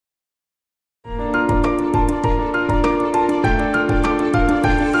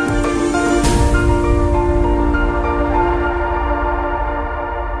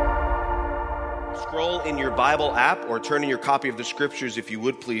Bible app or turn in your copy of the scriptures, if you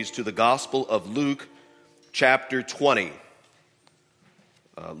would please, to the Gospel of Luke, chapter 20.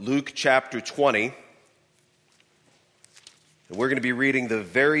 Luke, chapter 20. And we're going to be reading the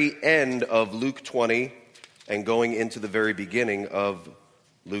very end of Luke 20 and going into the very beginning of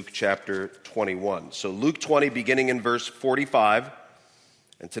Luke, chapter 21. So Luke 20, beginning in verse 45.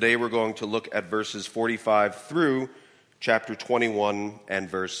 And today we're going to look at verses 45 through chapter 21 and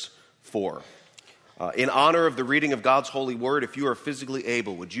verse 4. In honor of the reading of God's holy word, if you are physically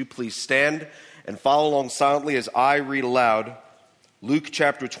able, would you please stand and follow along silently as I read aloud Luke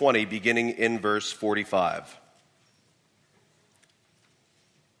chapter 20, beginning in verse 45.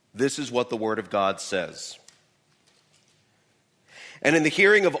 This is what the word of God says. And in the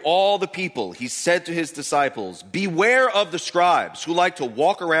hearing of all the people, he said to his disciples, "Beware of the scribes who like to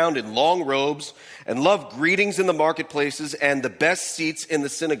walk around in long robes and love greetings in the marketplaces and the best seats in the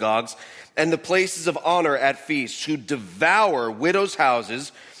synagogues and the places of honor at feasts, who devour widows'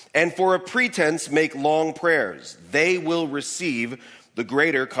 houses and for a pretense make long prayers. They will receive the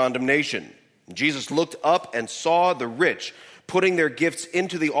greater condemnation." Jesus looked up and saw the rich putting their gifts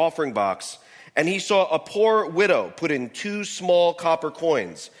into the offering box. And he saw a poor widow put in 2 small copper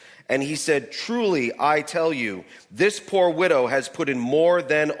coins. And he said, "Truly, I tell you, this poor widow has put in more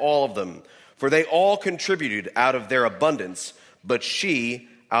than all of them. For they all contributed out of their abundance, but she,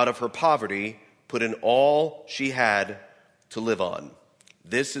 out of her poverty, put in all she had to live on."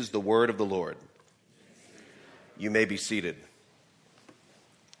 This is the word of the Lord. You may be seated.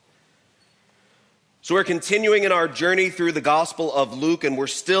 So we're continuing in our journey through the Gospel of Luke, and we're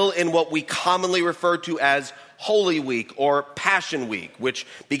still in what we commonly refer to as Holy Week or Passion Week, which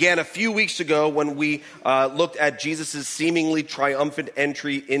began a few weeks ago when we looked at Jesus' seemingly triumphant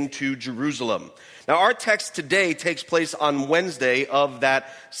entry into Jerusalem. Now, our text today takes place on Wednesday of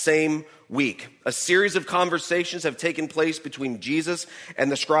that same week. A series of conversations have taken place between Jesus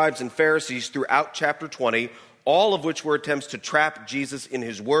and the scribes and Pharisees throughout chapter 20, all of which were attempts to trap Jesus in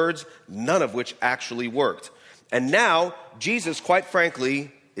his words, none of which actually worked. And now, Jesus, quite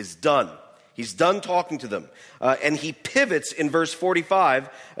frankly, is done. He's done talking to them. And he pivots in verse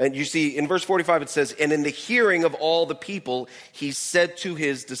 45. And you see, in verse 45 it says, "And in the hearing of all the people, he said to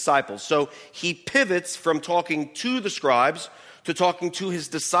his disciples." So he pivots from talking to the scribes to talking to his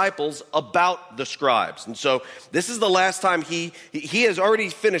disciples about the scribes. And so this is the last time he has already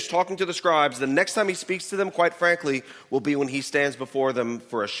finished talking to the scribes. The next time he speaks to them, quite frankly, will be when he stands before them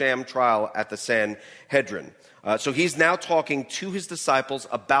for a sham trial at the Sanhedrin. So he's now talking to his disciples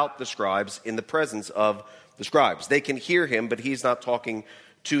about the scribes in the presence of the scribes. They can hear him, but he's not talking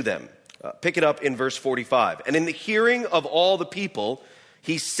to them. Pick it up in verse 45. "And in the hearing of all the people,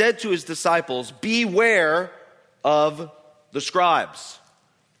 he said to his disciples, 'Beware of the scribes,'"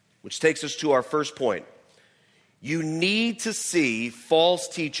 which takes us to our first point. You need to see false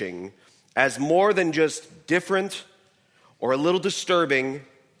teaching as more than just different or a little disturbing.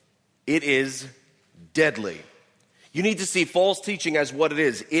 It is deadly. You need to see false teaching as what it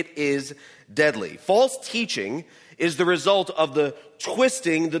is. It is deadly. False teaching is the result of the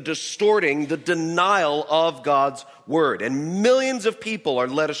twisting, the distorting, the denial of God's word. And millions of people are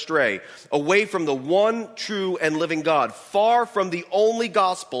led astray, away from the one true and living God, far from the only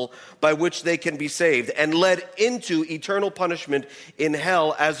gospel by which they can be saved, and led into eternal punishment in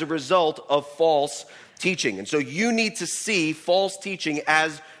hell as a result of false teaching. And so you need to see false teaching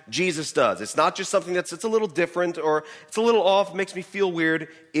as Jesus does. It's not just something it's a little different or it's a little off, makes me feel weird.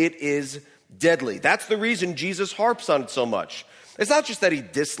 It is deadly. That's the reason Jesus harps on it so much. It's not just that he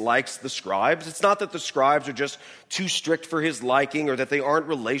dislikes the scribes. It's not that the scribes are just too strict for his liking, or that they aren't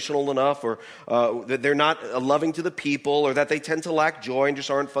relational enough, or that they're not loving to the people, or that they tend to lack joy and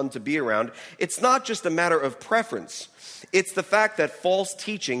just aren't fun to be around. It's not just a matter of preference. It's the fact that false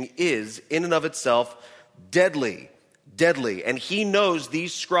teaching is, in and of itself, deadly. Deadly. And he knows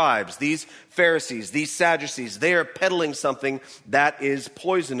these scribes, these Pharisees, these Sadducees, they are peddling something that is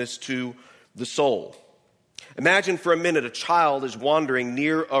poisonous to the soul. Imagine for a minute a child is wandering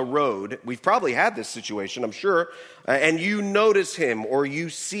near a road. We've probably had this situation, I'm sure. And you notice him or you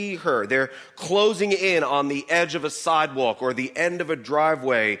see her. They're closing in on the edge of a sidewalk or the end of a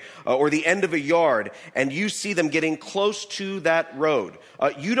driveway or the end of a yard. And you see them getting close to that road.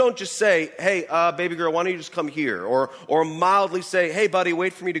 You don't just say, "Hey, baby girl, why don't you just come here?" Or mildly say, "Hey, buddy,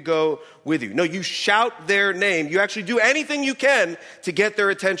 wait for me to go with you." No, you shout their name. You actually do anything you can to get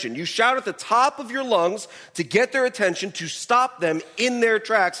their attention. You shout at the top of your lungs to get their attention, to stop them in their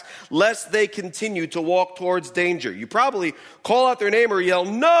tracks, lest they continue to walk towards danger. You probably call out their name or yell,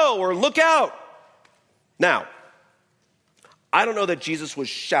 "No," or "Look out." Now, I don't know that Jesus was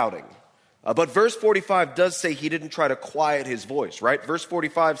shouting. But verse 45 does say he didn't try to quiet his voice, right? Verse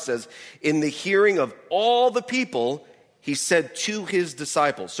 45 says, in the hearing of all the people, he said to his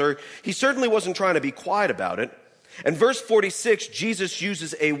disciples. So he certainly wasn't trying to be quiet about it. And verse 46, Jesus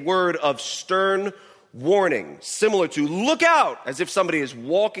uses a word of stern warning, similar to look out, as if somebody is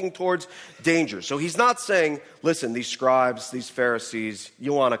walking towards danger. So he's not saying, listen, these scribes, these Pharisees,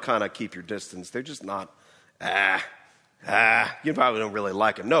 you want to kind of keep your distance. They're just not, you probably don't really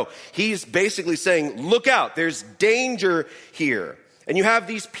like them. No, he's basically saying, look out, there's danger here. And you have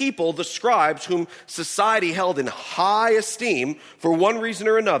these people, the scribes, whom society held in high esteem for one reason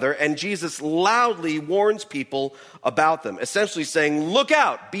or another, and Jesus loudly warns people about them, essentially saying, look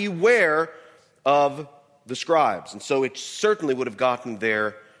out, beware of the scribes. And so it certainly would have gotten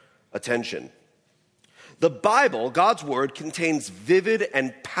their attention. The Bible, God's word, contains vivid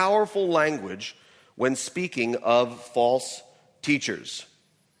and powerful language when speaking of false teachers.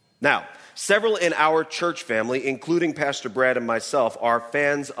 Now, several in our church family, including Pastor Brad and myself, are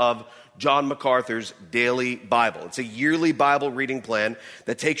fans of John MacArthur's Daily Bible. It's a yearly Bible reading plan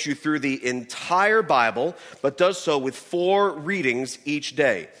that takes you through the entire Bible, but does so with 4 readings each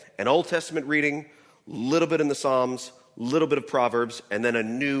day. An Old Testament reading, a little bit in the Psalms, a little bit of Proverbs, and then a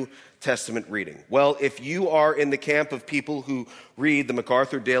New Testament reading. Well, if you are in the camp of people who read the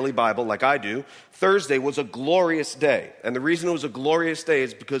MacArthur Daily Bible like I do, Thursday was a glorious day. And the reason it was a glorious day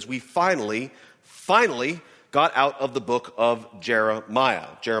is because we finally got out of the book of Jeremiah.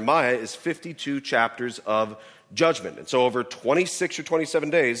 Jeremiah is 52 chapters of judgment. And so over 26 or 27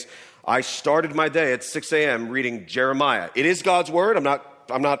 days, I started my day at 6 a.m. reading Jeremiah. It is God's word. I'm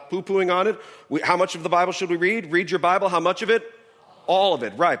not poo-pooing on it. How much of the Bible should we read? Read your Bible. How much of it? All of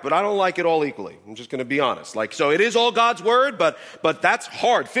it, right. But I don't like it all equally. I'm just going to be honest. So it is all God's word, but that's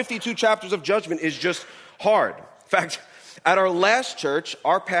hard. 52 chapters of judgment is just hard. In fact, at our last church,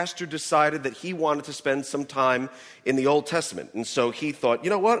 our pastor decided that he wanted to spend some time in the Old Testament. And so he thought, you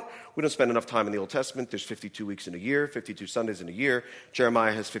know what? We don't spend enough time in the Old Testament. There's 52 weeks in a year, 52 Sundays in a year.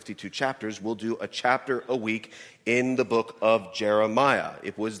 Jeremiah has 52 chapters. We'll do a chapter a week in the book of Jeremiah.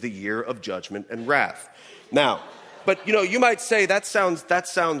 It was the year of judgment and wrath. Now, but you might say that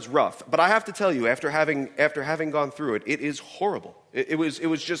sounds rough. But I have to tell you, after having gone through it, it is horrible. It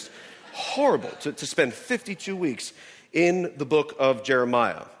was just horrible to spend 52 weeks in the book of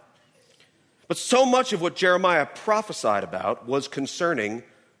Jeremiah. But so much of what Jeremiah prophesied about was concerning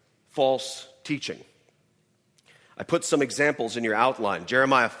false teaching. I put some examples in your outline.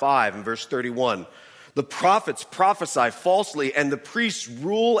 Jeremiah 5 and verse 31. The prophets prophesy falsely, and the priests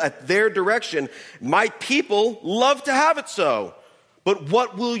rule at their direction. My people love to have it so. But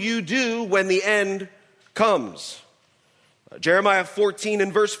what will you do when the end comes? Jeremiah 14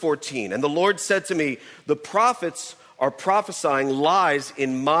 and verse 14. And the Lord said to me, the prophets are prophesying lies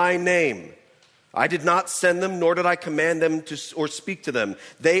in my name. I did not send them, nor did I command them to or speak to them.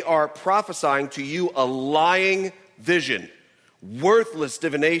 They are prophesying to you a lying vision, worthless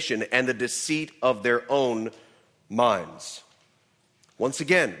divination, and the deceit of their own minds. Once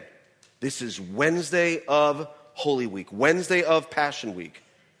again, this is Wednesday of Holy Week, Wednesday of Passion Week.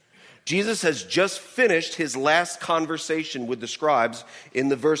 Jesus has just finished his last conversation with the scribes in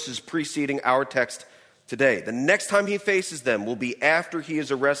the verses preceding our text today. The next time he faces them will be after he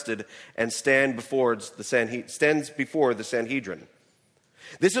is arrested and stands before the Sanhedrin.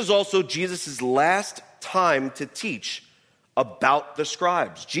 This is also Jesus' last time to teach about the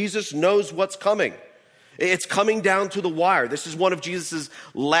scribes. Jesus knows what's coming. It's coming down to the wire. This is one of Jesus'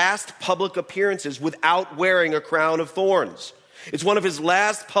 last public appearances without wearing a crown of thorns. It's one of his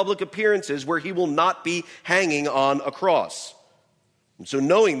last public appearances where he will not be hanging on a cross. And so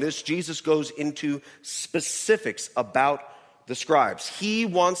knowing this, Jesus goes into specifics about the scribes. He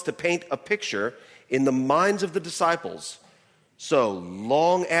wants to paint a picture in the minds of the disciples so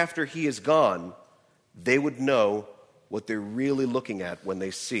long after he is gone, they would know what they're really looking at when they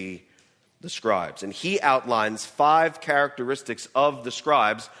see the scribes. And he outlines 5 characteristics of the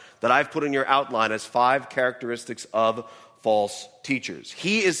scribes that I've put in your outline as 5 characteristics of false teachers.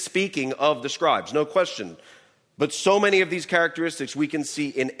 He is speaking of the scribes, no question. But so many of these characteristics we can see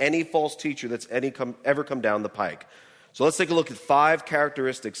in any false teacher that's ever come down the pike. So let's take a look at 5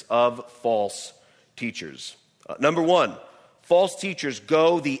 characteristics of false teachers. Number 1, false teachers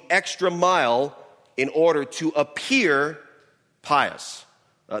go the extra mile in order to appear pious.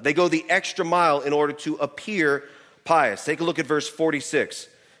 They go the extra mile in order to appear pious. Take a look at verse 46.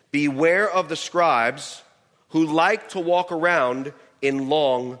 Beware of the scribes who like to walk around in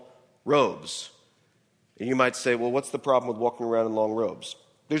long robes. And you might say, well, what's the problem with walking around in long robes?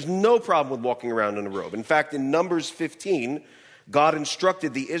 There's no problem with walking around in a robe. In fact, in Numbers 15, God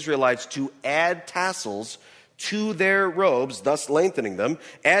instructed the Israelites to add tassels to their robes, thus lengthening them,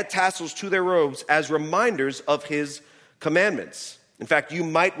 add tassels to their robes as reminders of his commandments. In fact, you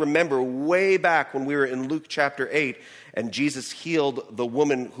might remember way back when we were in Luke chapter 8 and Jesus healed the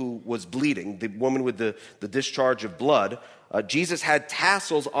woman who was bleeding, the woman with the discharge of blood. Jesus had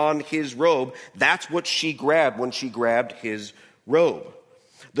tassels on his robe. That's what she grabbed when she grabbed his robe.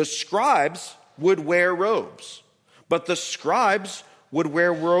 The scribes would wear robes, but the scribes would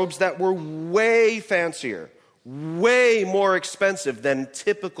wear robes that were way fancier, way more expensive than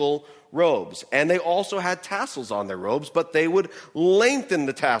typical robes. And they also had tassels on their robes, but they would lengthen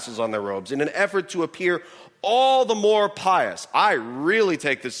the tassels on their robes in an effort to appear all the more pious. I really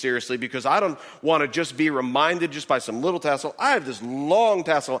take this seriously because I don't want to just be reminded just by some little tassel. I have this long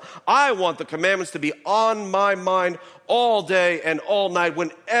tassel. I want the commandments to be on my mind all day and all night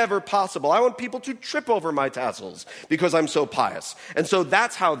whenever possible. I want people to trip over my tassels because I'm so pious. And so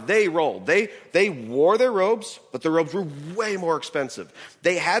that's how they rolled. They wore their robes, but the robes were way more expensive.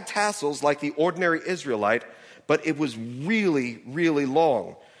 They had tassels like the ordinary Israelite, but it was really, really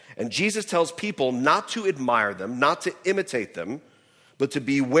long. And Jesus tells people not to admire them, not to imitate them, but to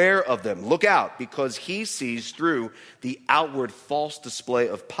beware of them. Look out, because he sees through the outward false display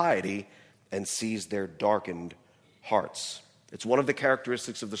of piety and sees their darkened hearts. It's one of the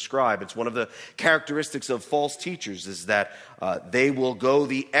characteristics of the scribe. It's one of the characteristics of false teachers is that they will go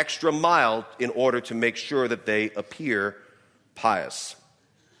the extra mile in order to make sure that they appear pious.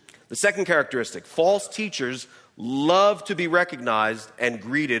 The second characteristic, false teachers love to be recognized and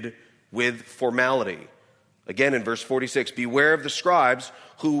greeted with formality. Again, in verse 46, beware of the scribes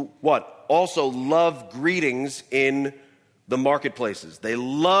who, what? Also love greetings in the marketplaces. They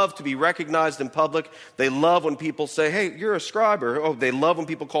love to be recognized in public. They love when people say, hey, you're a scribe, or they love when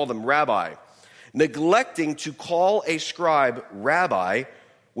people call them rabbi. Neglecting to call a scribe rabbi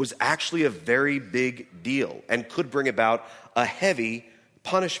was actually a very big deal and could bring about a heavy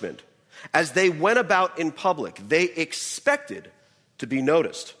punishment. As they went about in public, they expected to be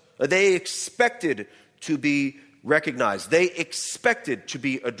noticed. They expected to be recognized. They expected to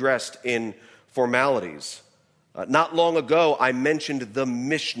be addressed in formalities. Not long ago, I mentioned the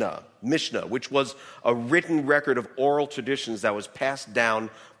Mishnah, which was a written record of oral traditions that was passed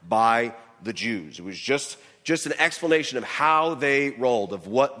down by the Jews. It was just an explanation of how they rolled, of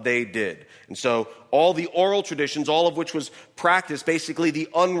what they did. And so all the oral traditions, all of which was practiced, basically the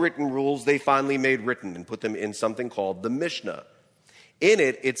unwritten rules, they finally made written and put them in something called the Mishnah. In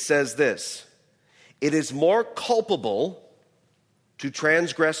it, it says this: it is more culpable to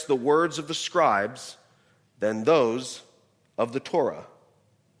transgress the words of the scribes than those of the Torah.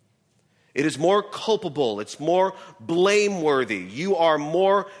 It is more culpable, it's more blameworthy. You are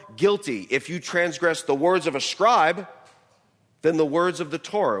more guilty if you transgress the words of a scribe than the words of the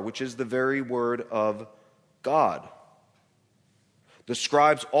Torah, which is the very word of God. The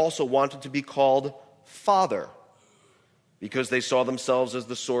scribes also wanted to be called father because they saw themselves as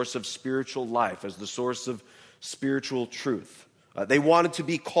the source of spiritual life, as the source of spiritual truth. They wanted to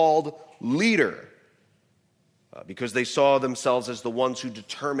be called leader because they saw themselves as the ones who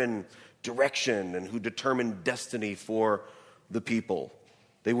determine direction and who determined destiny for the people.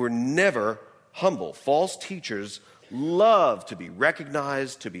 They were never humble. False teachers love to be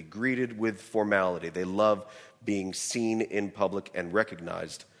recognized, to be greeted with formality. They love being seen in public and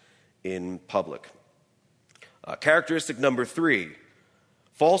recognized in public. Characteristic number 3,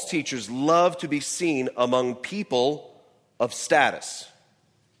 false teachers love to be seen among people of status.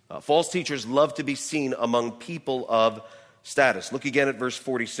 False teachers love to be seen among people of status. Look again at verse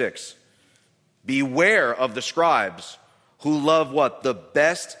 46. Beware of the scribes who love what? The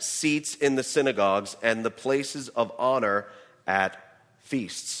best seats in the synagogues and the places of honor at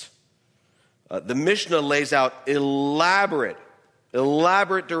feasts. The Mishnah lays out elaborate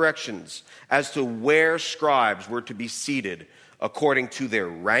directions as to where scribes were to be seated according to their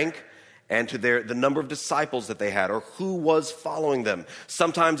rank and to the number of disciples that they had, or who was following them.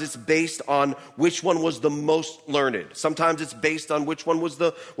 Sometimes it's based on which one was the most learned. Sometimes it's based on which one was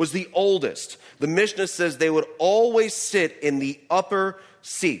the oldest. The Mishnah says they would always sit in the upper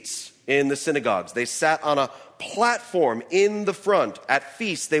seats in the synagogues. They sat on a platform in the front. At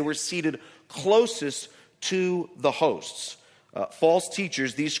feasts, they were seated closest to the hosts. False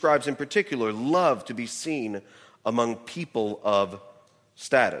teachers, these scribes in particular, love to be seen among people of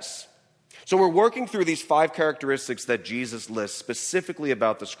status. So we're working through these 5 characteristics that Jesus lists specifically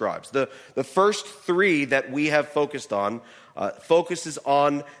about the scribes. The first 3 that we have focused on focuses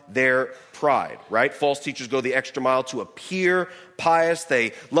on their pride, right? False teachers go the extra mile to appear pious.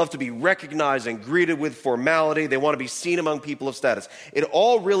 They love to be recognized and greeted with formality. They want to be seen among people of status. It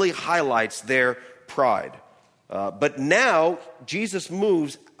all really highlights their pride. But now Jesus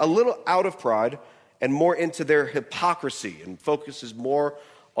moves a little out of pride and more into their hypocrisy and focuses more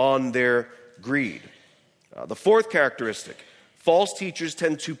on their greed. The fourth characteristic, false teachers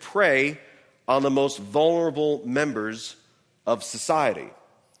tend to prey on the most vulnerable members of society.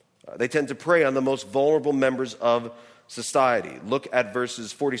 They tend to prey on the most vulnerable members of society. Look at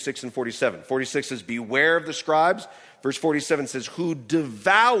verses 46 and 47. 46 says, beware of the scribes. Verse 47 says, who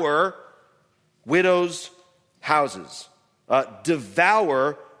devour widows' houses.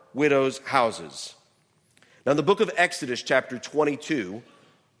 Devour widows' houses. Now, in the book of Exodus, chapter 22,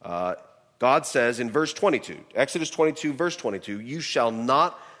 God says in verse 22, Exodus 22, verse 22, you shall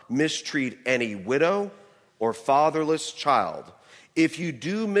not mistreat any widow or fatherless child. If you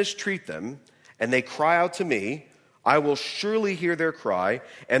do mistreat them and they cry out to me, I will surely hear their cry,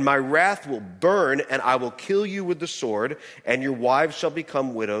 and my wrath will burn, and I will kill you with the sword, and your wives shall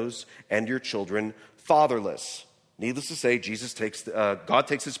become widows, and your children fatherless. Needless to say, God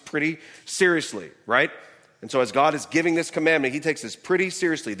takes this pretty seriously, right? And so as God is giving this commandment, he takes this pretty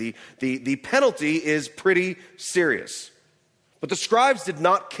seriously. The penalty is pretty serious. But the scribes did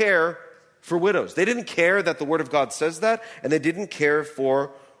not care for widows. They didn't care that the word of God says that, and they didn't care for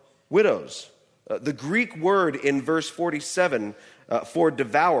widows. The Greek word in verse 47 for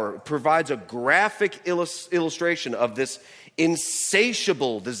devour provides a graphic illustration of this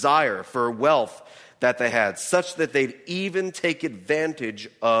insatiable desire for wealth that they had, such that they'd even take advantage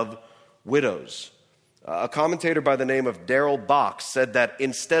of widows. A commentator by the name of Darrell Bock said that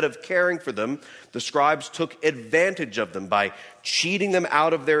instead of caring for them, the scribes took advantage of them by cheating them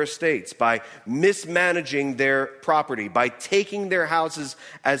out of their estates, by mismanaging their property, by taking their houses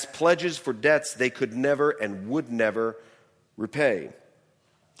as pledges for debts they could never and would never repay.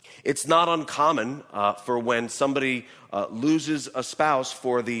 It's not uncommon for when somebody loses a spouse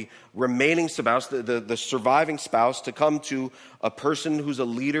for the remaining spouse, the surviving spouse, to come to a person who's a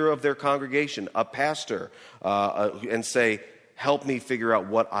leader of their congregation, a pastor, and say, help me figure out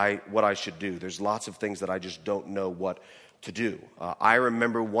what I should do. There's lots of things that I just don't know what to do. I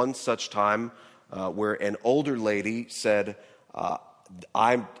remember one such time where an older lady said,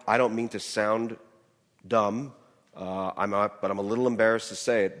 I don't mean to sound dumb, but I'm a little embarrassed to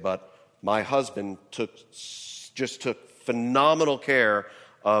say it, but my husband took phenomenal care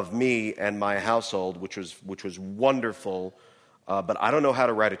of me and my household, which was wonderful, but I don't know how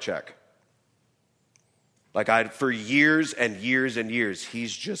to write a check. For years and years and years,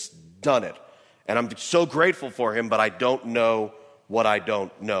 he's just done it. And I'm so grateful for him, but I don't know what I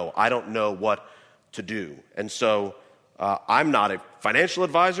don't know. I don't know what to do. And so I'm not a financial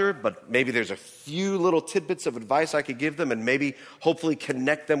advisor, but maybe there's a few little tidbits of advice I could give them and maybe hopefully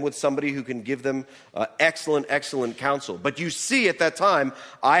connect them with somebody who can give them excellent counsel. But you see, at that time,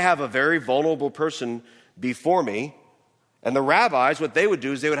 I have a very vulnerable person before me, and the rabbis, what they would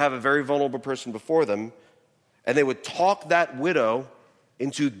do is they would have a very vulnerable person before them, and they would talk that widow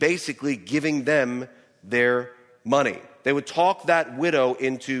into basically giving them their money. They would talk that widow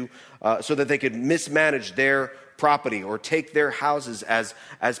into so that they could mismanage their property or take their houses as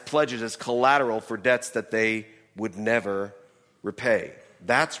pledges, as collateral for debts that they would never repay.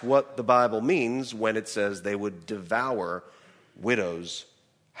 That's what the Bible means when it says they would devour widows'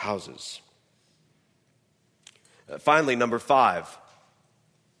 houses. Finally, number 5,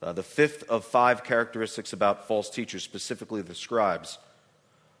 the fifth of 5 characteristics about false teachers, specifically the scribes.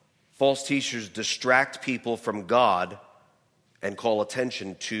 False teachers distract people from God and call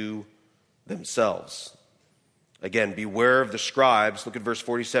attention to themselves. Again, beware of the scribes, look at verse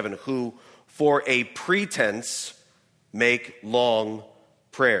 47, who for a pretense make long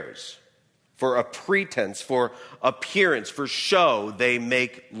prayers. For a pretense, for appearance, for show, they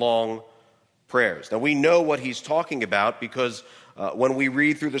make long prayers. Now we know what he's talking about because when we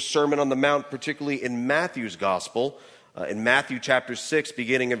read through the Sermon on the Mount, particularly in Matthew's Gospel, in Matthew chapter 6,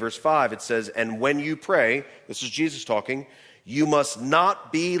 beginning in verse 5, it says, and when you pray, this is Jesus talking, you must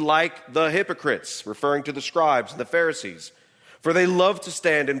not be like the hypocrites, referring to the scribes and the Pharisees. For they love to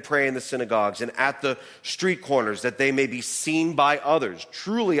stand and pray in the synagogues and at the street corners that they may be seen by others.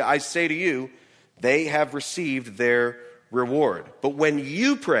 Truly, I say to you, they have received their reward. But when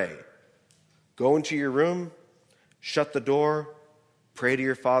you pray, go into your room, shut the door, pray to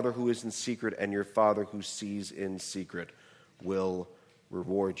your Father who is in secret, and your Father who sees in secret will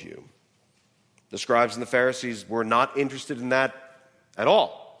reward you. The scribes and the Pharisees were not interested in that at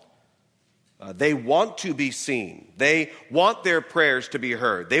all. They want to be seen. They want their prayers to be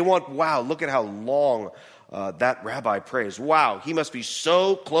heard. They want, wow, look at how long that rabbi prays. Wow, he must be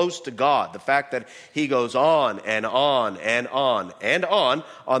so close to God. The fact that he goes on and on and on and on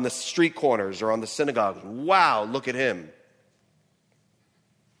the street corners or on the synagogues. Wow, look at him.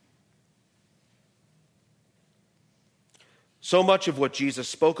 So much of what Jesus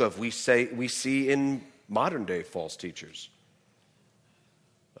spoke of we see in modern day false teachers.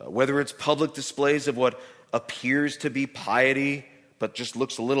 Whether it's public displays of what appears to be piety but just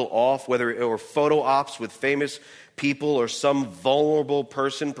looks a little off, or photo ops with famous people or some vulnerable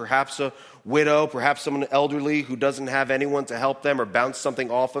person, perhaps a widow, perhaps someone elderly who doesn't have anyone to help them or bounce something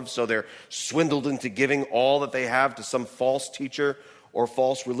off of, so they're swindled into giving all that they have to some false teacher or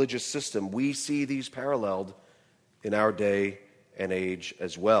false religious system. We see these paralleled in our day and age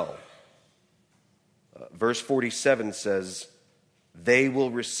as well. Verse 47 says, they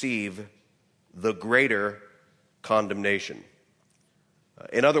will receive the greater condemnation.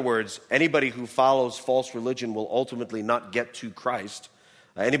 In other words, anybody who follows false religion will ultimately not get to Christ.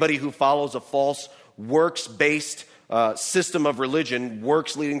 Anybody who follows a false works-based system of religion,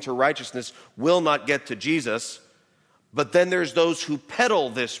 works leading to righteousness, will not get to Jesus. But then there's those who peddle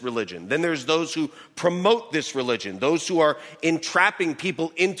this religion. Then there's those who promote this religion. Those who are entrapping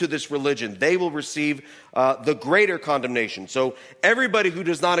people into this religion. They will receive the greater condemnation. So everybody who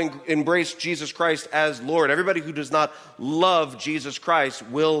does not embrace Jesus Christ as Lord, everybody who does not love Jesus Christ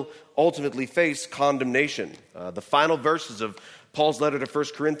will ultimately face condemnation. The final verses of Paul's letter to 1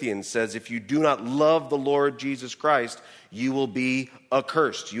 Corinthians says, if you do not love the Lord Jesus Christ, you will be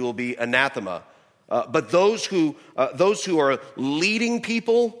accursed. You will be anathema. But those who are leading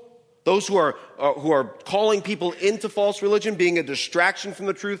people, those who are calling people into false religion, being a distraction from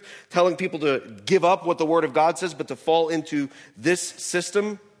the truth, telling people to give up what the Word of God says, but to fall into this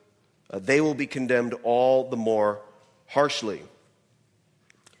system, they will be condemned all the more harshly.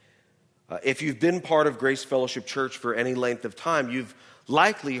 If you've been part of Grace Fellowship Church for any length of time, you've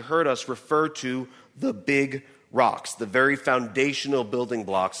likely heard us refer to the big rocks, the very foundational building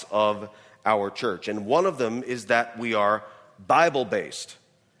blocks of our church. And one of them is that we are Bible-based.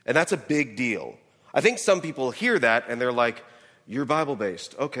 And that's a big deal. I think some people hear that and they're like, you're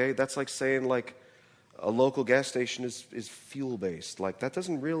Bible-based. Okay, that's like saying like a local gas station is fuel-based. Like that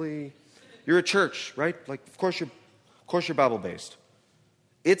doesn't really, you're a church, right? Like of course you're Bible-based.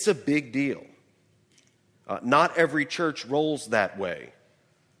 It's a big deal. Not every church rolls that way.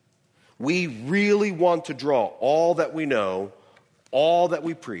 We really want to draw all that we know, all that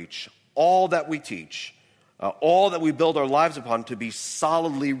we preach, all that we teach, all that we build our lives upon to be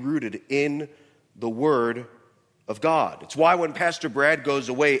solidly rooted in the Word of God. It's why when Pastor Brad goes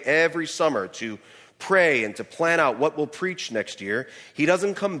away every summer to pray and to plan out what we'll preach next year, he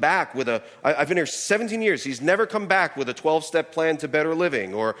doesn't come back with I've been here 17 years, he's never come back with a 12-step plan to better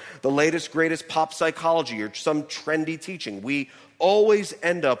living or the latest, greatest pop psychology or some trendy teaching. We always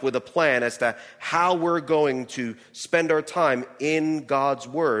end up with a plan as to how we're going to spend our time in God's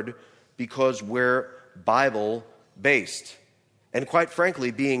Word, because we're Bible-based. And quite frankly,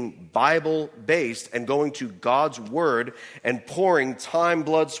 being Bible-based and going to God's Word and pouring time,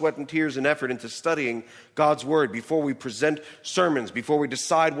 blood, sweat, and tears and effort into studying God's Word before we present sermons, before we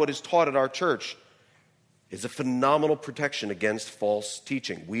decide what is taught at our church, is a phenomenal protection against false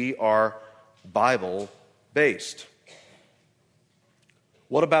teaching. We are Bible-based.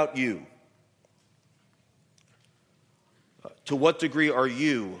 What about you? To what degree are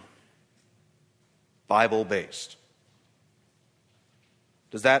you Bible-based?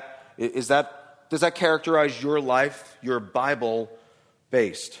 Does that characterize your life? You're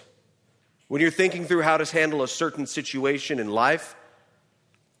Bible-based. When you're thinking through how to handle a certain situation in life,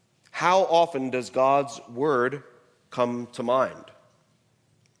 how often does God's Word come to mind?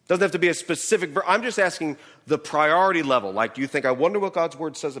 Doesn't have to be a specific verse. I'm just asking the priority level. Like, do you think, I wonder what God's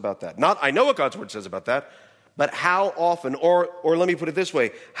Word says about that? Not, I know what God's Word says about that, but how often, or let me put it this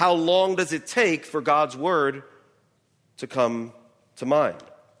way, how long does it take for God's Word to come to mind?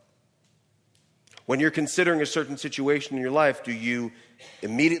 When you're considering a certain situation in your life, do you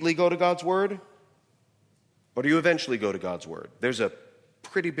immediately go to God's Word? Or do you eventually go to God's Word? There's a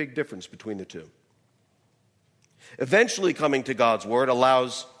pretty big difference between the two. Eventually coming to God's Word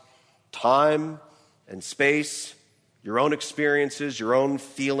allows time and space, your own experiences, your own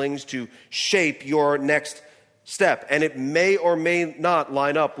feelings to shape your next step. And it may or may not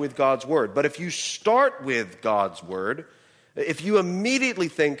line up with God's Word. But if you start with God's Word, if you immediately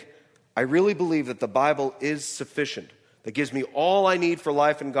think, I really believe that the Bible is sufficient, that gives me all I need for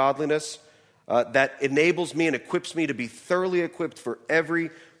life and godliness, that enables me and equips me to be thoroughly equipped for every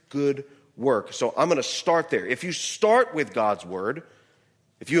good work. So I'm going to start there. If you start with God's word,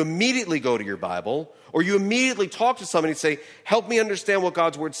 if you immediately go to your Bible, or you immediately talk to somebody and say, help me understand what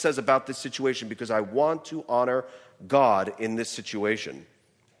God's word says about this situation because I want to honor God in this situation,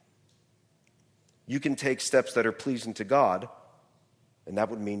 you can take steps that are pleasing to God, and that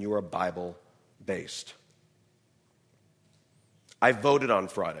would mean you are Bible-based. I voted on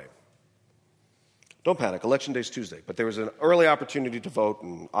Friday. Don't panic, Election Day is Tuesday, but there was an early opportunity to vote,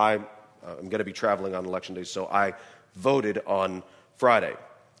 and I'm going to be traveling on Election Day, so I voted on Friday.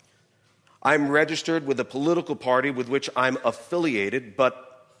 I'm registered with a political party with which I'm affiliated,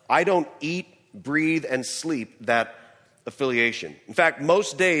 but I don't eat, breathe, and sleep that affiliation. In fact,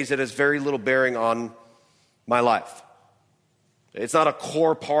 most days it has very little bearing on my life. It's not a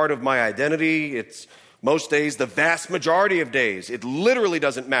core part of my identity. It's most days, the vast majority of days, it literally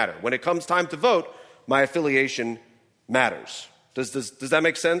doesn't matter. When it comes time to vote, my affiliation matters. Does that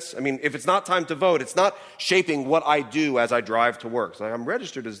make sense? I mean, if it's not time to vote, it's not shaping what I do as I drive to work. So I'm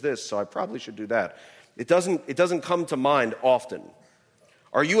registered as this, so I probably should do that. It doesn't come to mind often.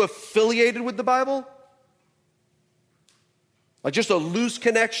 Are you affiliated with the Bible? Like just a loose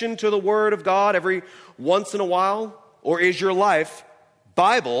connection to the Word of God every once in a while? Or is your life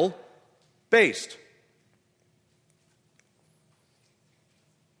Bible-based?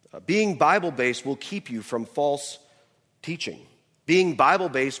 Being Bible-based will keep you from false teaching. Being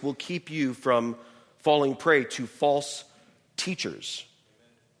Bible-based will keep you from falling prey to false teachers.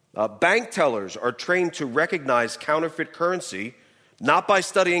 Bank tellers are trained to recognize counterfeit currency not by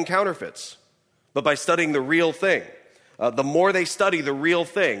studying counterfeits, but by studying the real thing. The more they study the real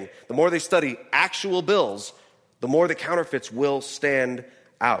thing, the more they study actual bills, the more the counterfeits will stand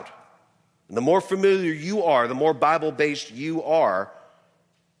out. And the more familiar you are, the more Bible-based you are,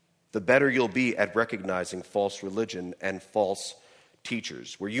 the better you'll be at recognizing false religion and false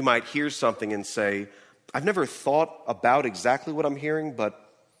teachers, where you might hear something and say, I've never thought about exactly what I'm hearing, but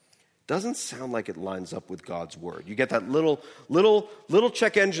it doesn't sound like it lines up with God's word. You get that little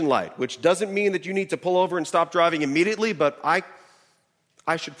check engine light, which doesn't mean that you need to pull over and stop driving immediately, but I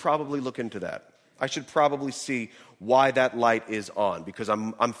should probably look into that. I should probably see why that light is on, because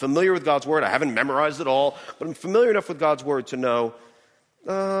I'm familiar with God's word. I haven't memorized it all, but I'm familiar enough with God's word to know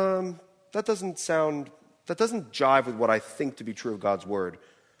that doesn't jive with what I think to be true of God's word.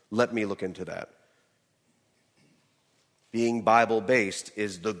 Let me look into that. Being Bible-based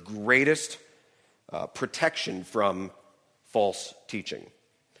is the greatest protection from false teaching.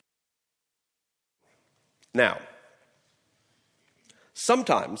 Now,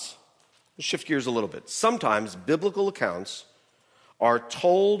 sometimes, let's shift gears a little bit. Sometimes biblical accounts are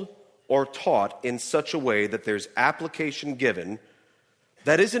told or taught in such a way that there's application given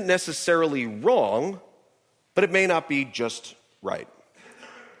that isn't necessarily wrong, but it may not be just right.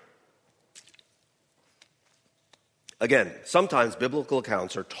 Again, sometimes biblical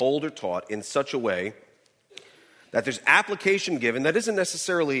accounts are told or taught in such a way that there's application given that isn't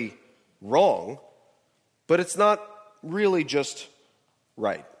necessarily wrong, but it's not really just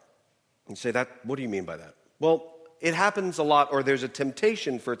right. You say, what do you mean by that? Well, it happens a lot, or there's a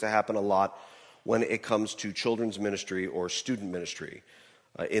temptation for it to happen a lot when it comes to children's ministry or student ministry.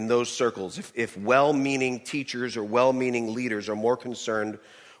 In those circles, if well-meaning teachers or well-meaning leaders are more concerned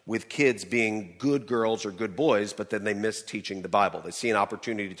with kids being good girls or good boys, but then they miss teaching the Bible. They see an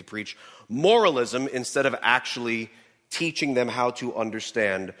opportunity to preach moralism instead of actually teaching them how to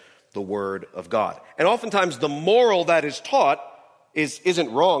understand the Word of God. And oftentimes the moral that is taught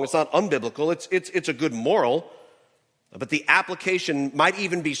isn't wrong. It's not unbiblical. It's a good moral, but the application might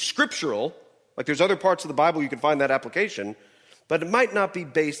even be scriptural. Like there's other parts of the Bible you can find that application, but it might not be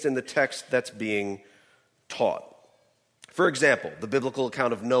based in the text that's being taught. For example, the biblical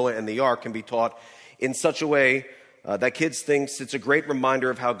account of Noah and the ark can be taught in such a way that kids think it's a great reminder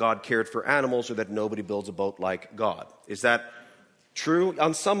of how God cared for animals, or that nobody builds a boat like God. Is that true?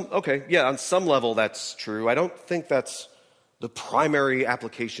 On some level that's true. I don't think that's the primary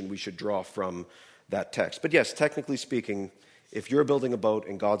application we should draw from that text. But yes, technically speaking, if you're building a boat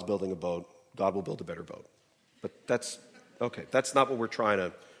and God's building a boat, God will build a better boat. But that's not what we're trying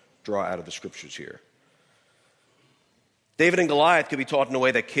to draw out of the scriptures here. David and Goliath could be taught in a way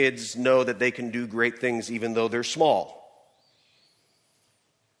that kids know that they can do great things even though they're small.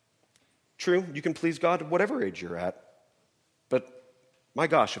 True, you can please God at whatever age you're at. But my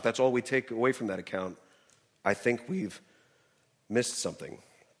gosh, if that's all we take away from that account, I think we've missed something.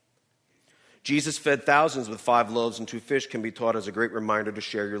 Jesus fed thousands with 5 loaves and 2 fish can be taught as a great reminder to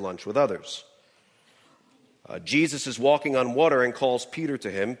share your lunch with others. Jesus is walking on water and calls Peter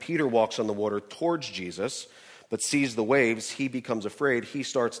to him. Peter walks on the water towards Jesus, but sees the waves. He becomes afraid. He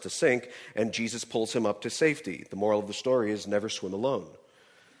starts to sink, and Jesus pulls him up to safety. The moral of the story is never swim alone.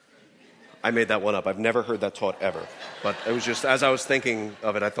 I made that one up. I've never heard that taught ever. But it was just, as I was thinking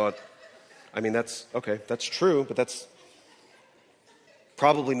of it, I thought, that's true, but that's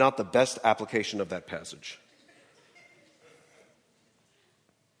probably not the best application of that passage.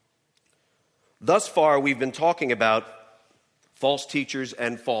 Thus far, we've been talking about false teachers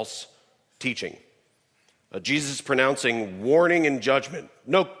and false teaching. Jesus is pronouncing warning and judgment.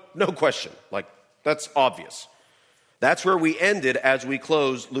 No question. That's obvious. That's where we ended as we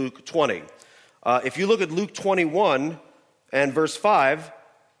close Luke 20. If you look at Luke 21 and verse 5,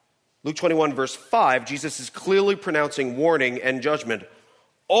 Luke 21 verse 5, Jesus is clearly pronouncing warning and judgment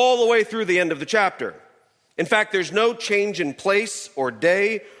all the way through the end of the chapter. In fact, there's no change in place or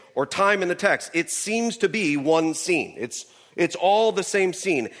day or time in the text. It seems to be one scene. It's all the same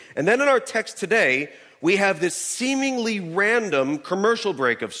scene. And then in our text today, we have this seemingly random commercial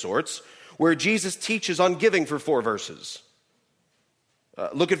break of sorts where Jesus teaches on giving for 4 verses.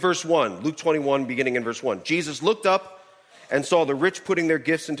 Look at verse 1, Luke 21, beginning in verse 1. Jesus looked up and saw the rich putting their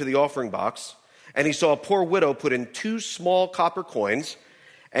gifts into the offering box, and he saw a poor widow put in 2 small copper coins,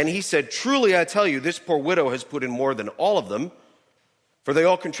 and he said, "Truly I tell you, this poor widow has put in more than all of them, for they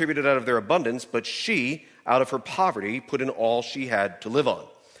all contributed out of their abundance, but she, out of her poverty, put in all she had to live on."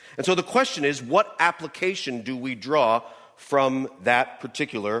 And so the question is, what application do we draw from that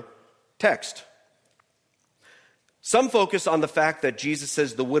particular text? Some focus on the fact that Jesus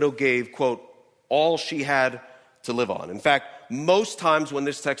says the widow gave, quote, all she had to live on. In fact, most times when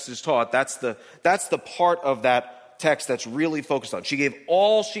this text is taught, that's the part of that text that's really focused on. She gave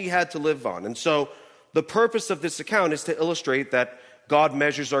all she had to live on. And so the purpose of this account is to illustrate that God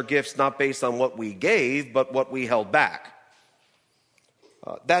measures our gifts not based on what we gave, but what we held back.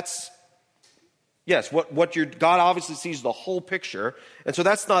 God obviously sees the whole picture, and so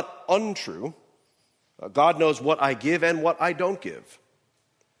that's not untrue. God knows what I give and what I don't give.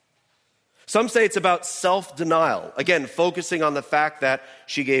 Some say it's about self-denial, again, focusing on the fact that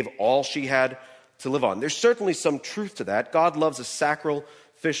she gave all she had to live on. There's certainly some truth to that. God loves a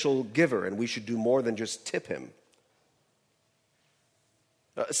sacrificial giver, and we should do more than just tip him.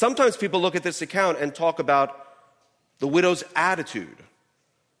 Sometimes people look at this account and talk about the widow's attitude,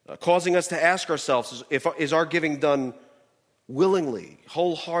 causing us to ask ourselves, is our giving done willingly,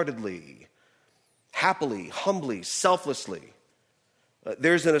 wholeheartedly, happily, humbly, selflessly?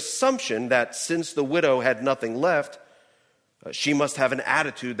 There's an assumption that since the widow had nothing left, she must have an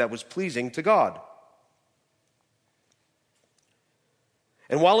attitude that was pleasing to God.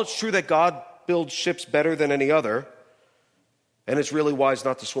 And while it's true that God builds ships better than any other, and it's really wise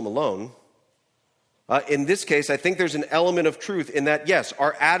not to swim alone, in this case, I think there's an element of truth in that, yes,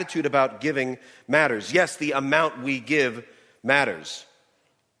 our attitude about giving matters. Yes, the amount we give matters.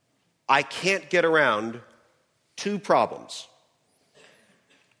 I can't get around 2 problems.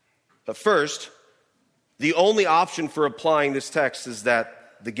 First, the only option for applying this text is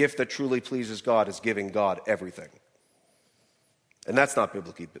that the gift that truly pleases God is giving God everything. And that's not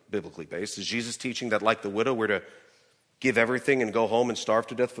biblically based. Is Jesus teaching that, like the widow, we're to give everything and go home and starve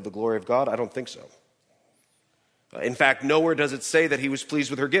to death for the glory of God? I don't think so. In fact, nowhere does it say that he was pleased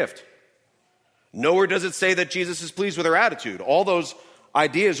with her gift. Nowhere does it say that Jesus is pleased with her attitude. All those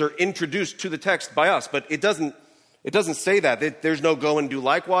ideas are introduced to the text by us, but it doesn't say that. There's no go and do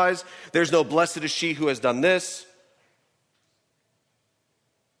likewise. There's no blessed is she who has done this.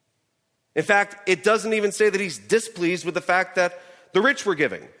 In fact, it doesn't even say that he's displeased with the fact that the rich were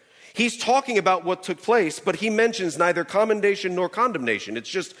giving. He's talking about what took place, but he mentions neither commendation nor condemnation. It's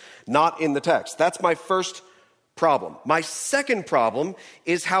just not in the text. That's my first problem. My second problem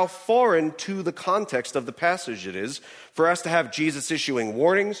is how foreign to the context of the passage it is for us to have Jesus issuing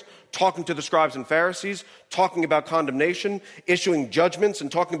warnings, talking to the scribes and Pharisees, talking about condemnation, issuing judgments, and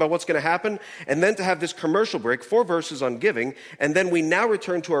talking about what's going to happen, and then to have this commercial break, 4 verses on giving, and then we now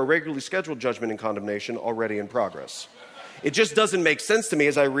return to our regularly scheduled judgment and condemnation already in progress. It just doesn't make sense to me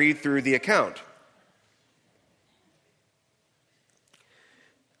as I read through the account.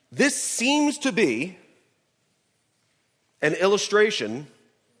 This seems to be an illustration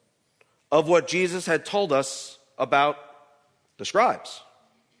of what Jesus had told us about the scribes.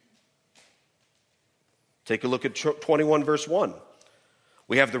 Take a look at 21 verse 1.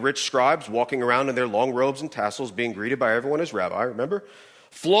 We have the rich scribes walking around in their long robes and tassels being greeted by everyone as rabbi, remember?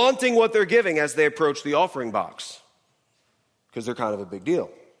 Flaunting what they're giving as they approach the offering box, because they're kind of a big deal.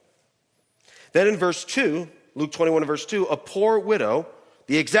 Then in verse 2, Luke 21 verse 2, a poor widow,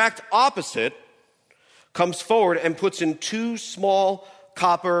 the exact opposite, comes forward and puts in 2 small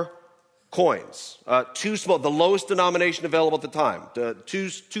copper coins, the lowest denomination available at the time,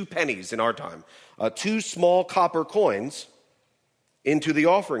 two pennies in our time, 2 small copper coins into the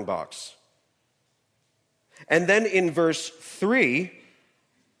offering box. And then in verse 3,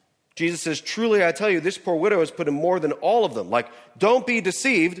 Jesus says, truly I tell you, this poor widow has put in more than all of them. Like, don't be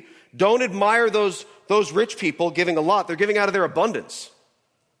deceived. Don't admire those rich people giving a lot. They're giving out of their abundance.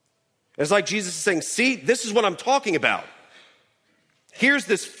 It's like Jesus is saying, see, this is what I'm talking about. Here's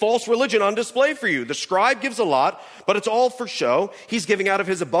this false religion on display for you. The scribe gives a lot, but it's all for show. He's giving out of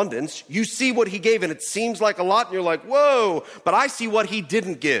his abundance. You see what he gave, and it seems like a lot, and you're like, whoa, but I see what he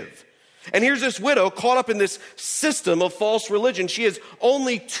didn't give. And here's this widow caught up in this system of false religion. She has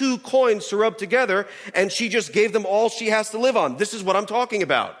only 2 coins to rub together, and she just gave them all she has to live on. This is what I'm talking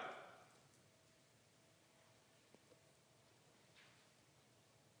about.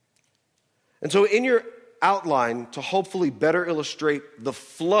 And so in your outline, to hopefully better illustrate the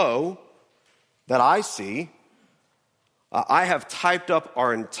flow that I see, I have typed up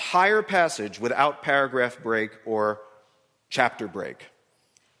our entire passage without paragraph break or chapter break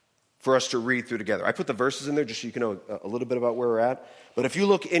for us to read through together. I put the verses in there just so you can know a little bit about where we're at. But if you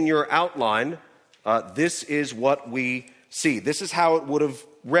look in your outline, this is what we see. This is how it would have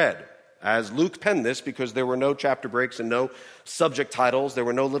read as Luke penned this, because there were no chapter breaks and no subject titles. There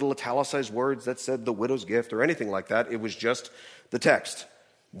were no little italicized words that said the widow's gift or anything like that. It was just the text.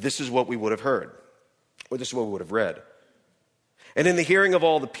 This is what we would have heard, or this is what we would have read. And in the hearing of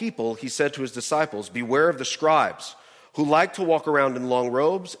all the people, he said to his disciples, beware of the scribes, who like to walk around in long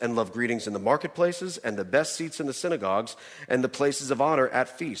robes and love greetings in the marketplaces and the best seats in the synagogues and the places of honor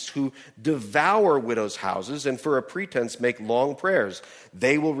at feasts, who devour widows' houses and for a pretense make long prayers.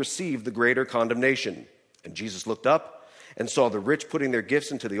 They will receive the greater condemnation. And Jesus looked up and saw the rich putting their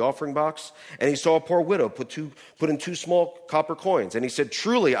gifts into the offering box, and he saw a poor widow put in 2 small copper coins. And he said,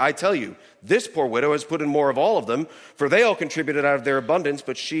 truly, I tell you, this poor widow has put in more of all of them, for they all contributed out of their abundance,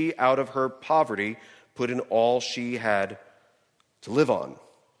 but she out of her poverty put in all she had to live on.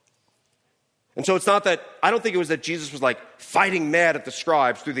 And so it's not that, I don't think it was that Jesus was like fighting mad at the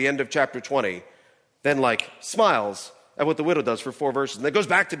scribes through the end of chapter 20, then like smiles at what the widow does for 4 verses. And then goes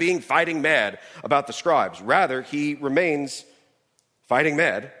back to being fighting mad about the scribes. Rather, he remains fighting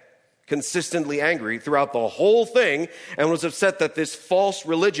mad, consistently angry throughout the whole thing, and was upset that this false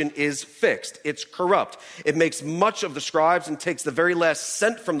religion is fixed. It's corrupt. It makes much of the scribes and takes the very last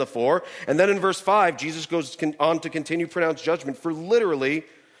cent from the 4. And then in verse 5, Jesus goes on to continue to pronounce judgment for literally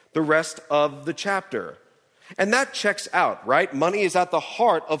the rest of the chapter. And that checks out, right? Money is at the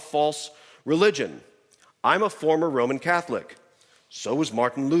heart of false religion. I'm a former Roman Catholic. So was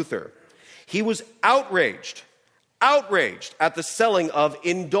Martin Luther. He was outraged at the selling of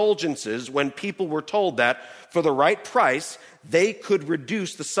indulgences when people were told that for the right price, they could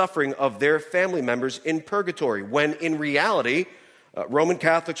reduce the suffering of their family members in purgatory, when in reality, Roman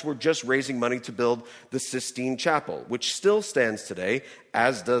Catholics were just raising money to build the Sistine Chapel, which still stands today,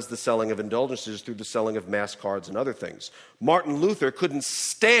 as does the selling of indulgences through the selling of mass cards and other things. Martin Luther couldn't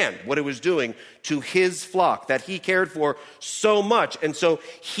stand what it was doing to his flock that he cared for so much, and so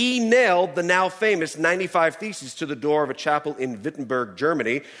he nailed the now famous 95 Theses to the door of a chapel in Wittenberg,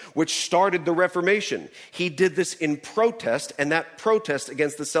 Germany, which started the Reformation. He did this in protest, and that protest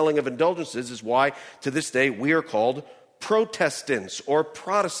against the selling of indulgences is why, to this day, we are called Protestants or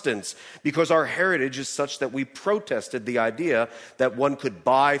Protestants, because our heritage is such that we protested the idea that one could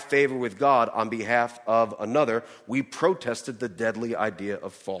buy favor with God on behalf of another. We protested the deadly idea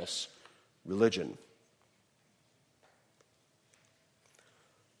of false religion.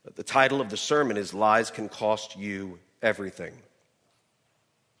 The title of the sermon is Lies Can Cost You Everything.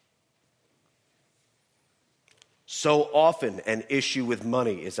 So often an issue with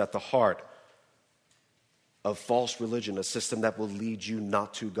money is at the heart of false religion, a system that will lead you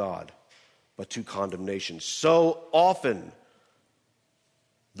not to God, but to condemnation. So often,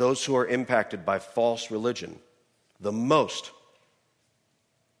 those who are impacted by false religion, the most,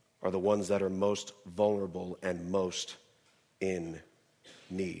 are the ones that are most vulnerable and most in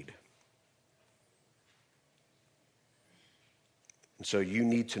need. And so you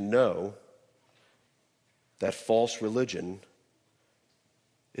need to know that false religion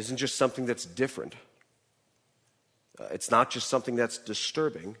isn't just something that's different. It's not just something that's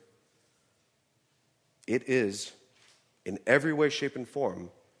disturbing. It is, in every way, shape, and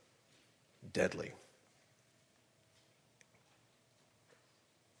form, deadly.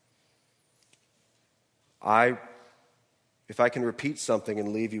 If I can repeat something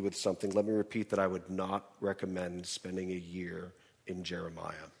and leave you with something, let me repeat that I would not recommend spending a year in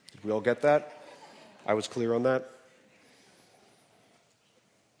Jeremiah. Did we all get that? I was clear on that?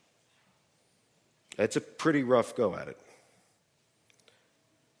 It's a pretty rough go at it.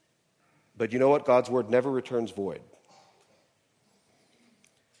 But you know what? God's word never returns void.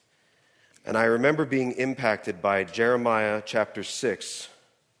 And I remember being impacted by Jeremiah chapter 6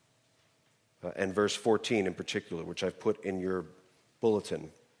 and verse 14 in particular, which I've put in your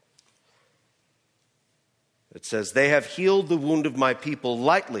bulletin. It says, "They have healed the wound of my people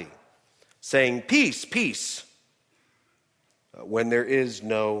lightly, saying, 'Peace, peace,' when there is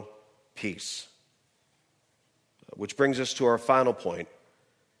no peace." Which brings us to our final point.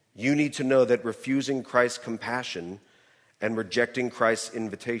 You need to know that refusing Christ's compassion and rejecting Christ's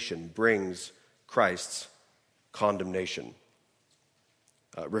invitation brings Christ's condemnation.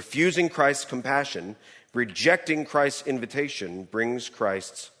 Refusing Christ's compassion, rejecting Christ's invitation brings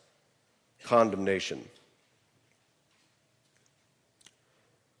Christ's condemnation.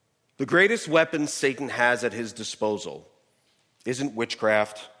 The greatest weapon Satan has at his disposal isn't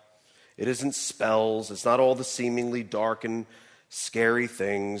witchcraft, it isn't spells, it's not all the seemingly dark and scary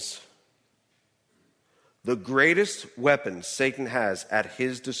things. The greatest weapon Satan has at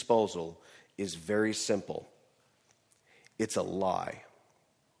his disposal is very simple. It's a lie.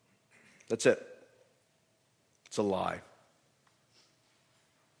 That's it. It's a lie.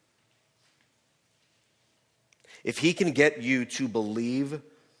 If he can get you to believe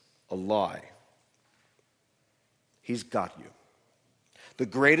a lie, he's got you. The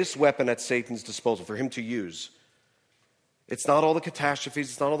greatest weapon at Satan's disposal for him to use, it's not all the catastrophes,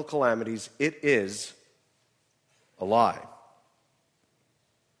 it's not all the calamities, it is a lie.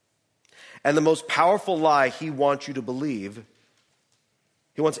 And the most powerful lie he wants you to believe,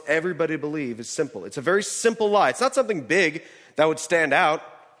 he wants everybody to believe, is simple. It's a very simple lie. It's not something big that would stand out.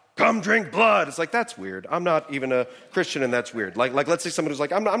 Come drink blood. It's like, that's weird. I'm not even a Christian and that's weird. Like let's say someone who's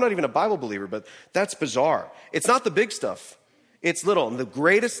like, I'm not even a Bible believer, but that's bizarre. It's not the big stuff. It's little. And the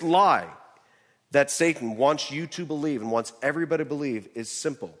greatest lie that Satan wants you to believe and wants everybody to believe is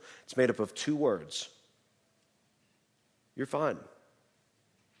simple. It's made up of two words. You're fine.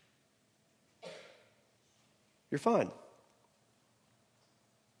 You're fine.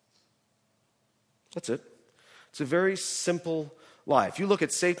 That's it. It's a very simple lie. If you look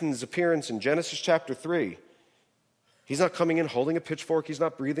at Satan's appearance in Genesis chapter 3, he's not coming in holding a pitchfork. He's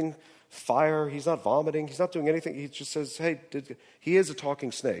not breathing fire. He's not vomiting. He's not doing anything. He just says, hey, he is a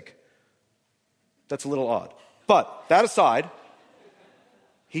talking snake. That's a little odd. But that aside,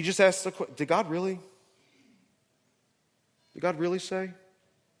 he just asks the question, did God really say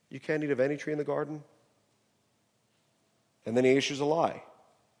you can't eat of any tree in the garden? And then he issues a lie.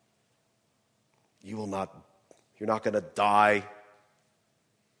 You're not going to die.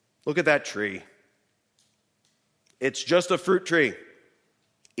 Look at that tree. It's just a fruit tree.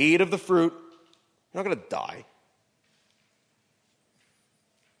 Eat of the fruit. You're not going to die.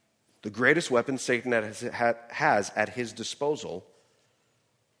 The greatest weapon Satan has at his disposal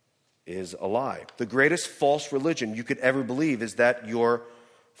is a lie. The greatest false religion you could ever believe is that you're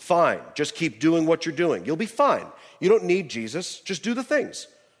fine. Just keep doing what you're doing. You'll be fine. You don't need Jesus. Just do the things.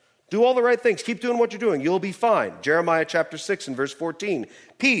 Do all the right things. Keep doing what you're doing. You'll be fine. Jeremiah chapter 6 and verse 14.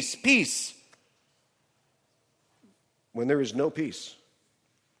 Peace, peace. When there is no peace.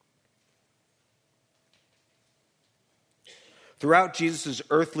 Throughout Jesus'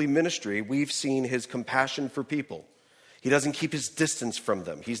 earthly ministry, we've seen his compassion for people. He doesn't keep his distance from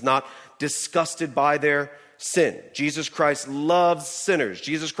them. He's not disgusted by their sin. Jesus Christ loves sinners.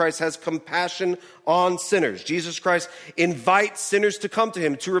 Jesus Christ has compassion on sinners. Jesus Christ invites sinners to come to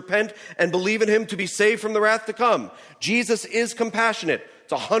him, to repent and believe in him, to be saved from the wrath to come. Jesus is compassionate.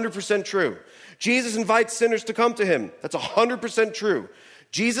 It's 100% true. Jesus invites sinners to come to him. That's 100% true.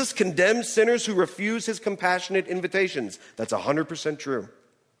 Jesus condemns sinners who refuse his compassionate invitations. That's 100% true.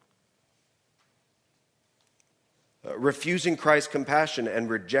 Refusing Christ's compassion and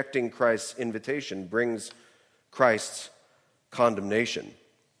rejecting Christ's invitation brings Christ's condemnation.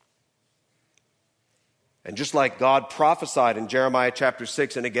 And just like God prophesied in Jeremiah chapter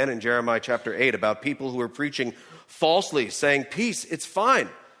 6 and again in Jeremiah chapter 8 about people who are preaching falsely, saying, peace, it's fine.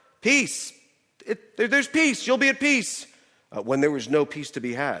 Peace. There's peace. You'll be at peace. When there was no peace to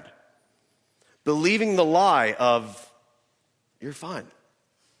be had. Believing the lie of, you're fine.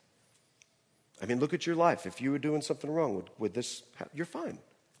 I mean, look at your life. If you were doing something wrong, would this happen? You're fine.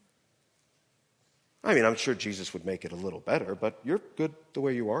 I mean, I'm sure Jesus would make it a little better, but you're good the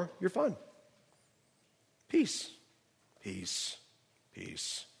way you are. You're fine. Peace. Peace.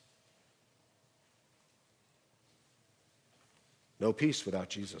 Peace. No peace without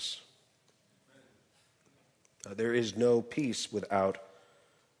Jesus. There is no peace without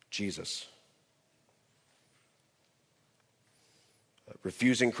Jesus.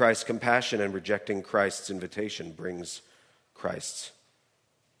 Refusing Christ's compassion and rejecting Christ's invitation brings Christ's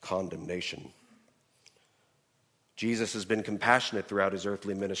condemnation. Jesus has been compassionate throughout his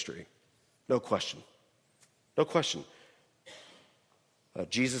earthly ministry. No question. No question.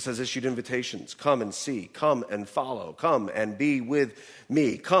 Jesus has issued invitations. Come and see. Come and follow. Come and be with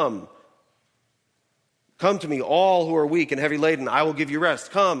me. Come to me, all who are weak and heavy laden. I will give you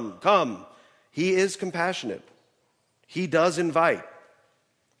rest. Come. He is compassionate. He does invite.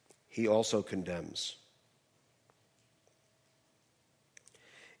 He also condemns.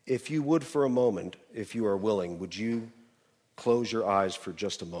 If you would for a moment, if you are willing, would you close your eyes for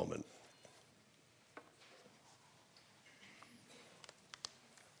just a moment?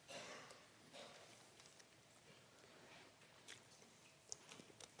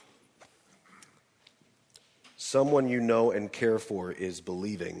 Someone you know and care for is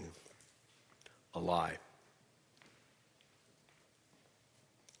believing a lie.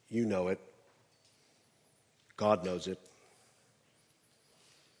 You know it. God knows it.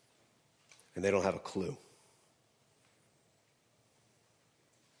 And they don't have a clue.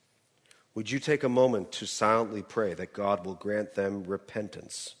 Would you take a moment to silently pray that God will grant them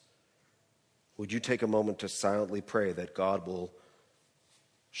repentance? Would you take a moment to silently pray that God will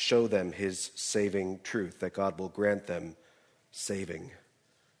show them his saving truth, that God will grant them saving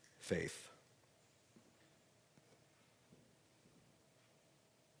faith?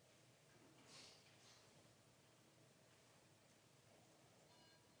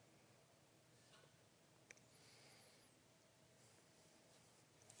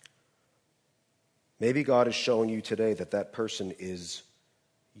 Maybe God is showing you today that that person is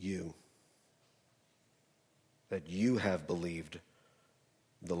you. That you have believed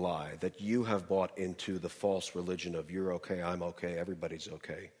the lie, that you have bought into the false religion of you're okay, I'm okay, everybody's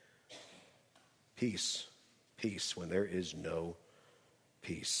okay. Peace when there is no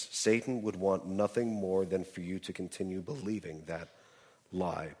peace. Satan would want nothing more than for you to continue believing that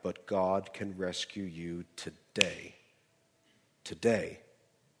lie, but God can rescue you today. Today.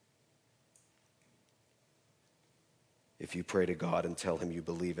 If you pray to God and tell him you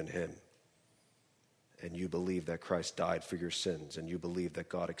believe in him, and you believe that Christ died for your sins, and you believe that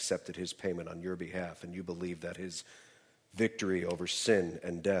God accepted his payment on your behalf, and you believe that his victory over sin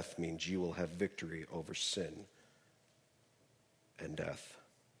and death means you will have victory over sin and death.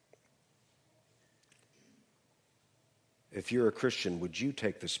 If you're a Christian, would you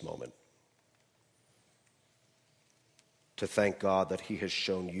take this moment to thank God that he has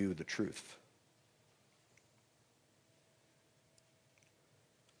shown you the truth?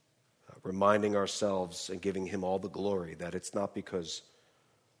 Reminding ourselves and giving him all the glory that it's not because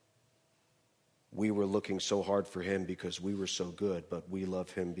we were looking so hard for him because we were so good, but we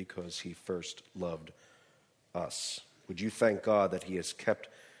love him because he first loved us. Would you thank God that he has kept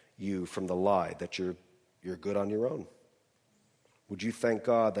you from the lie that you're good on your own? Would you thank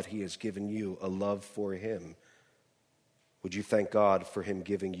God that he has given you a love for him? Would you thank God for him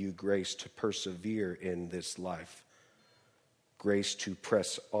giving you grace to persevere in this life? Grace to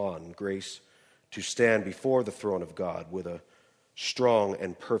press on, grace to stand before the throne of God with a strong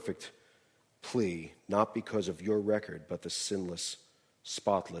and perfect plea, not because of your record, but the sinless,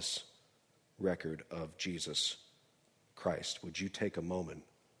 spotless record of Jesus Christ. Would you take a moment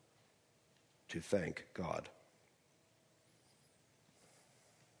to thank God?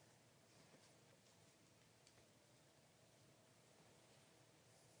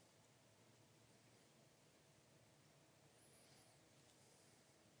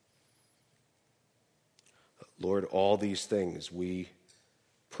 Lord, all these things we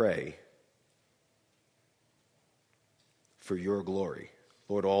pray for your glory.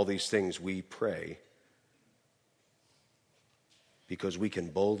 Lord, all these things we pray because we can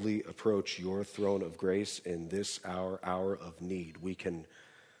boldly approach your throne of grace in this hour of need. We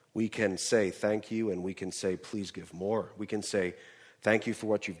can say thank you, and we can say please give more. We can say thank you for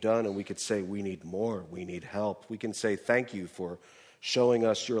what you've done, and we could say we need more, we need help. We can say thank you for showing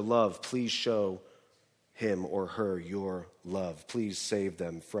us your love. Please show him or her your love. Please save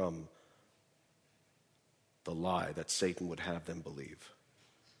them from the lie that Satan would have them believe.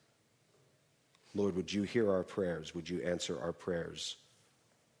 Lord, would you hear our prayers? Would you answer our prayers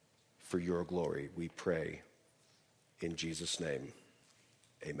for your glory? We pray in Jesus' name.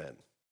 Amen.